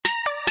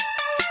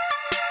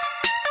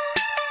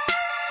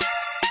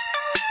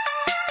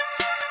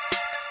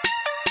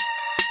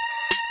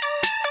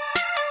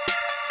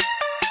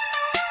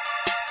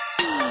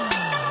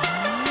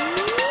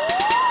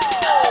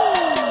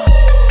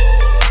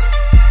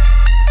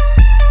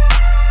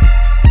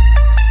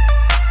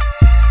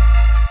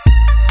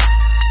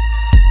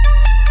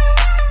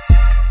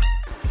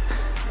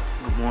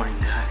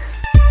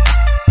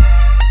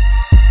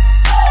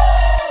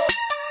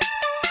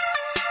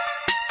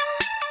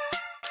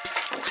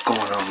What's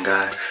going on,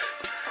 guys?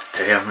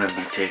 Today I'm going to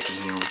be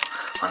taking you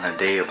on a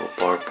day of a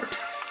barber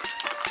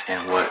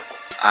and what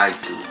I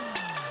do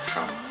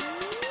from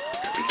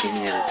the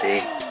beginning of the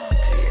day to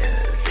the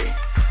end of the day.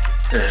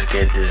 Let's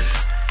get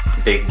this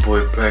big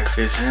boy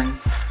breakfast in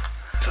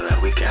so that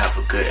we can have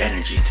a good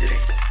energy today.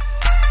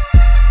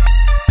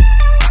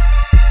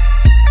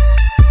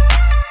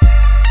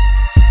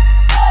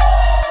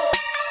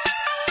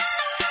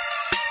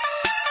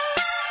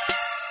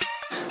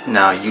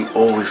 Now, you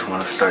always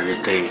want to start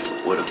your day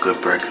with a good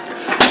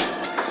breakfast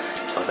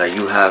so that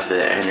you have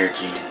the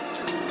energy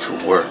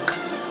to work,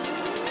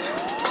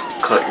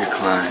 to cut your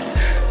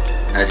clients,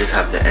 not just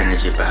have the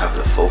energy but have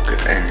the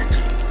focused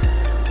energy.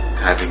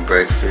 Having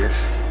breakfast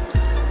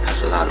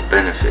has a lot of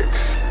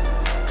benefits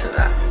to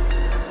that.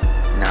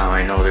 Now,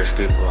 I know there's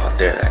people out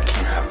there that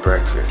can't have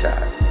breakfast,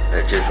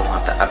 that just don't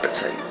have the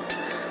appetite.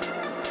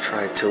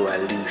 Try to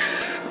at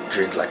least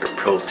drink like a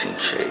protein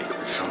shake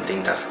or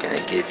something that's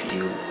gonna give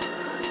you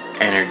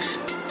energy.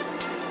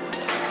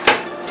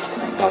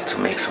 I'm about to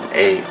make some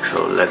eggs,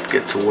 so let's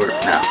get to work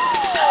now.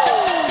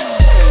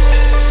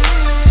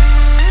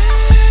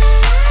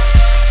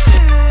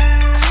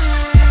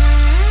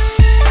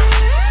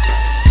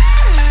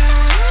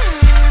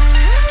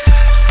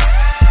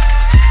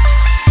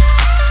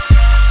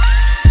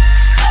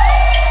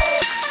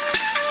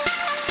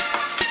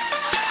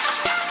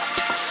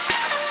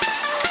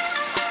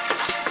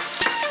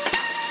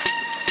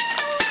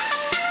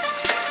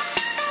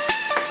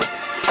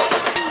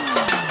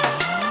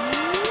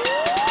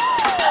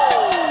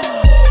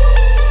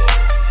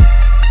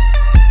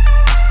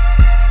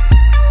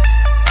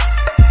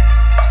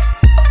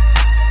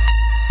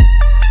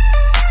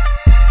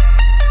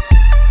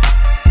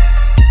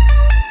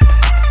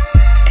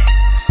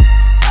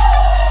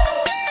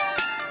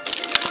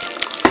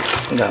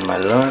 Got my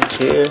lunch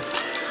here,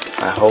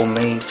 my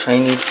homemade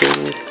Chinese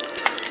food,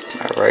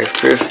 my Rice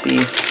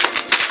Krispie,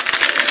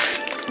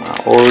 my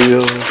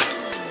Oreos,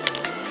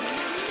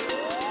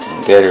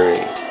 and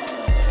Gatorade.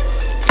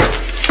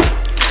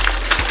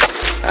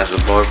 As a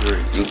barber,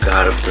 you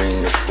gotta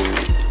bring your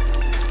food.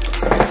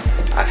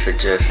 I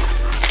suggest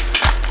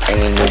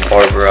any new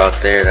barber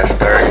out there that's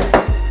starting,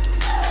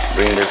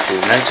 bring their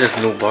food. Not just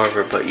new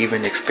barber, but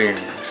even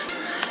experienced,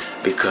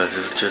 because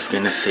it's just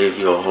gonna save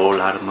you a whole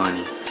lot of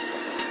money.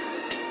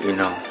 You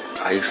know,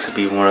 I used to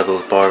be one of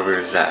those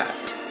barbers that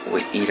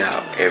would eat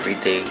out every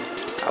day.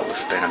 I would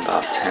spend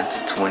about $10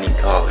 to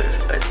 $20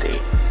 a day.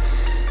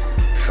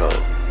 So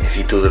if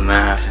you do the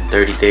math, in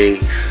 30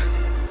 days,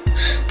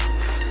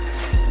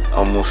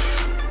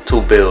 almost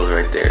 2 bills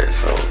right there.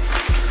 So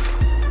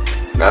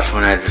that's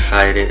when I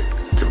decided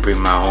to bring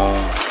my own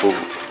food.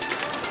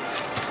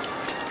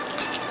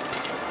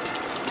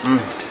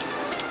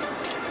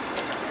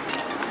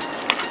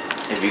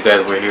 If you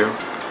guys were here,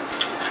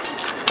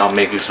 I'll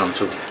make you some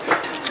too.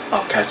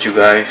 I'll catch you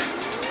guys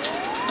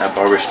at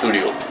Barber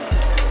Studio.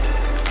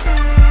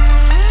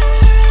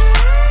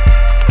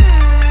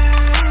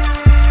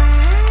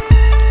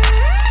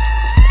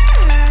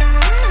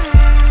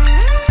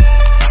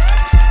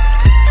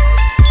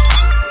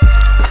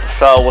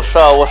 What's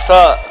up? What's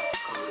up?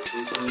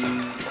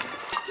 Conversation,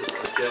 just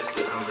suggest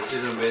the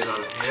conversation based on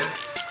here.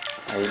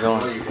 How you doing?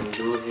 What you can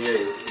do here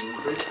is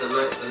increase the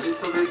light a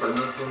little bit, but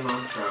not too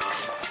much.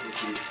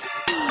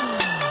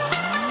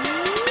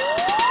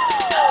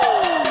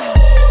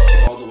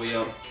 All the way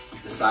up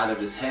the side of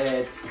his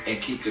head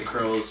and keep the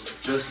curls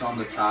just on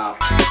the top.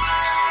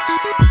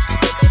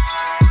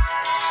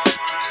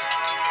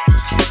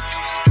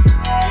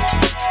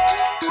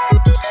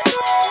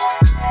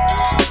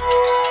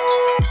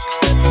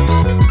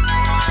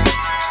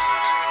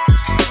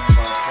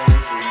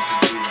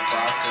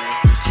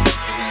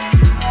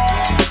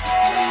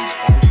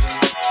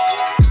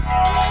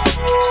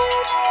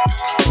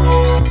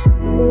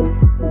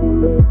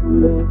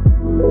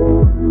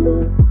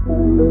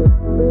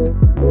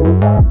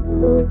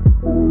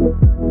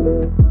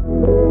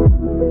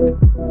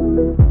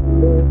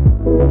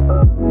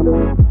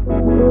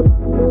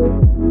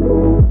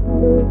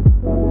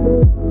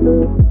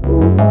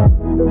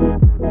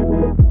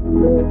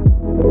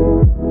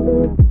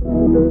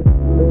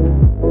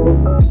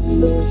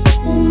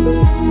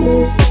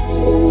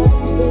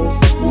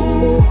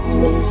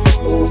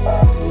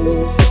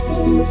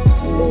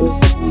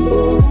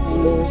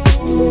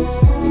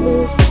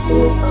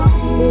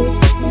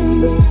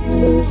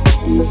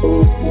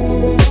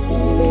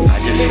 I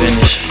just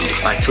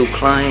finished my 2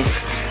 clients,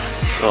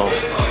 so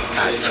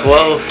at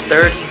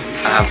 12:30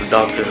 I have a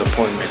doctor's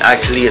appointment.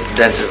 Actually, it's a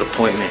dentist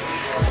appointment,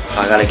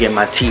 so I gotta get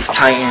my teeth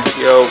tightened.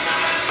 Yo,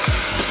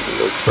 you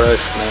look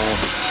fresh, man.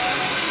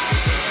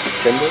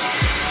 Timber?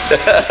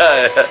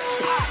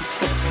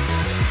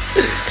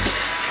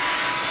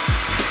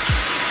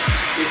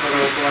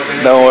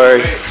 Don't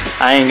worry,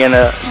 I ain't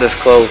gonna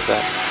disclose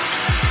that.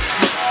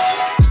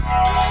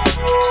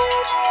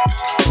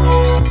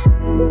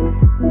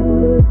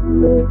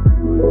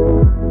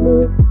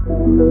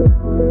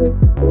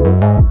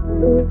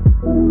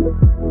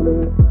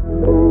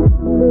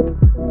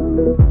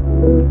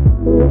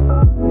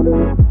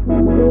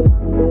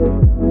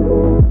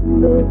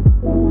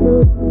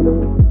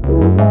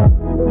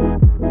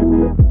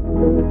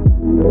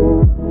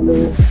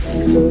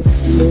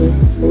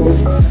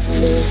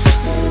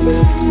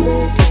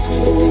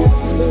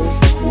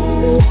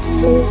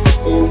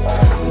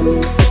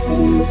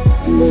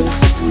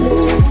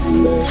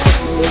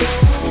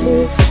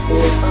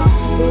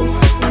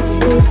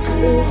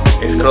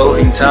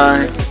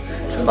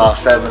 about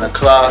 7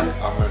 o'clock.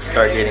 I'm gonna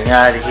start getting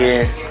out of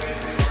here.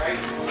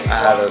 I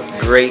had a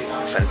great,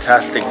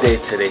 fantastic day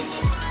today.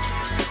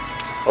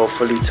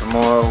 Hopefully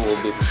tomorrow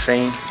will be the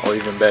same or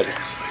even better.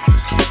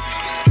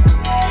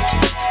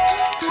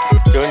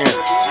 Junior,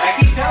 I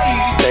keep telling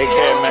you. take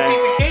care, man.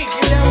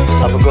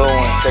 Have a good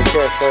one. Take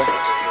care, sir.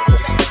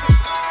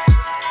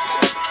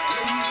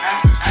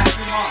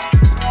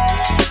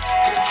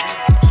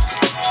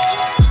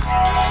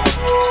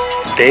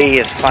 Day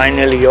is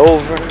finally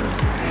over.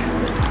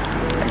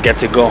 I get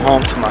to go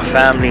home to my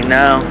family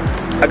now.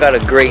 I got a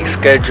great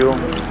schedule.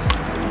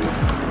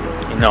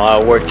 You know,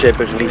 I work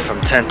typically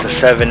from 10 to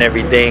 7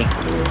 every day.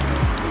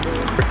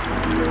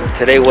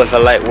 Today was a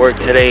light work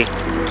today,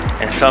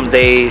 and some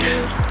days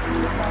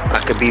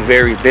I could be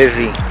very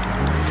busy.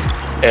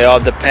 It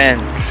all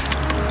depends.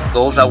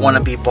 Those that want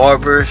to be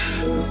barbers,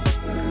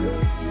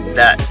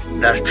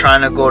 that's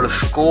trying to go to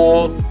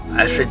school,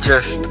 I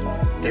suggest,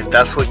 if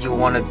that's what you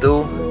want to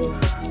do,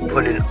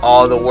 put in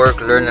all the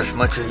work, learn as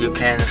much as you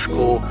can in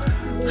school,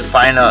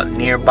 find a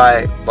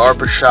nearby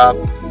barbershop,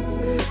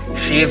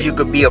 see if you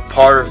could be a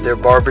part of their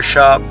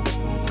barbershop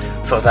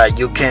so that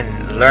you can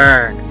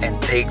learn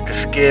and take the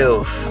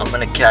skills. I'm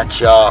gonna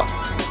catch y'all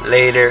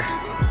later.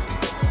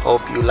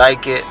 Hope you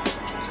like it.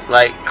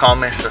 Like,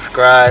 comment,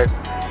 subscribe,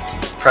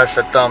 press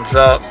the thumbs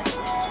up.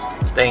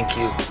 Thank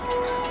you.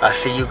 I'll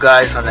see you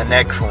guys on the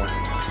next one.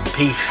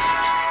 Peace.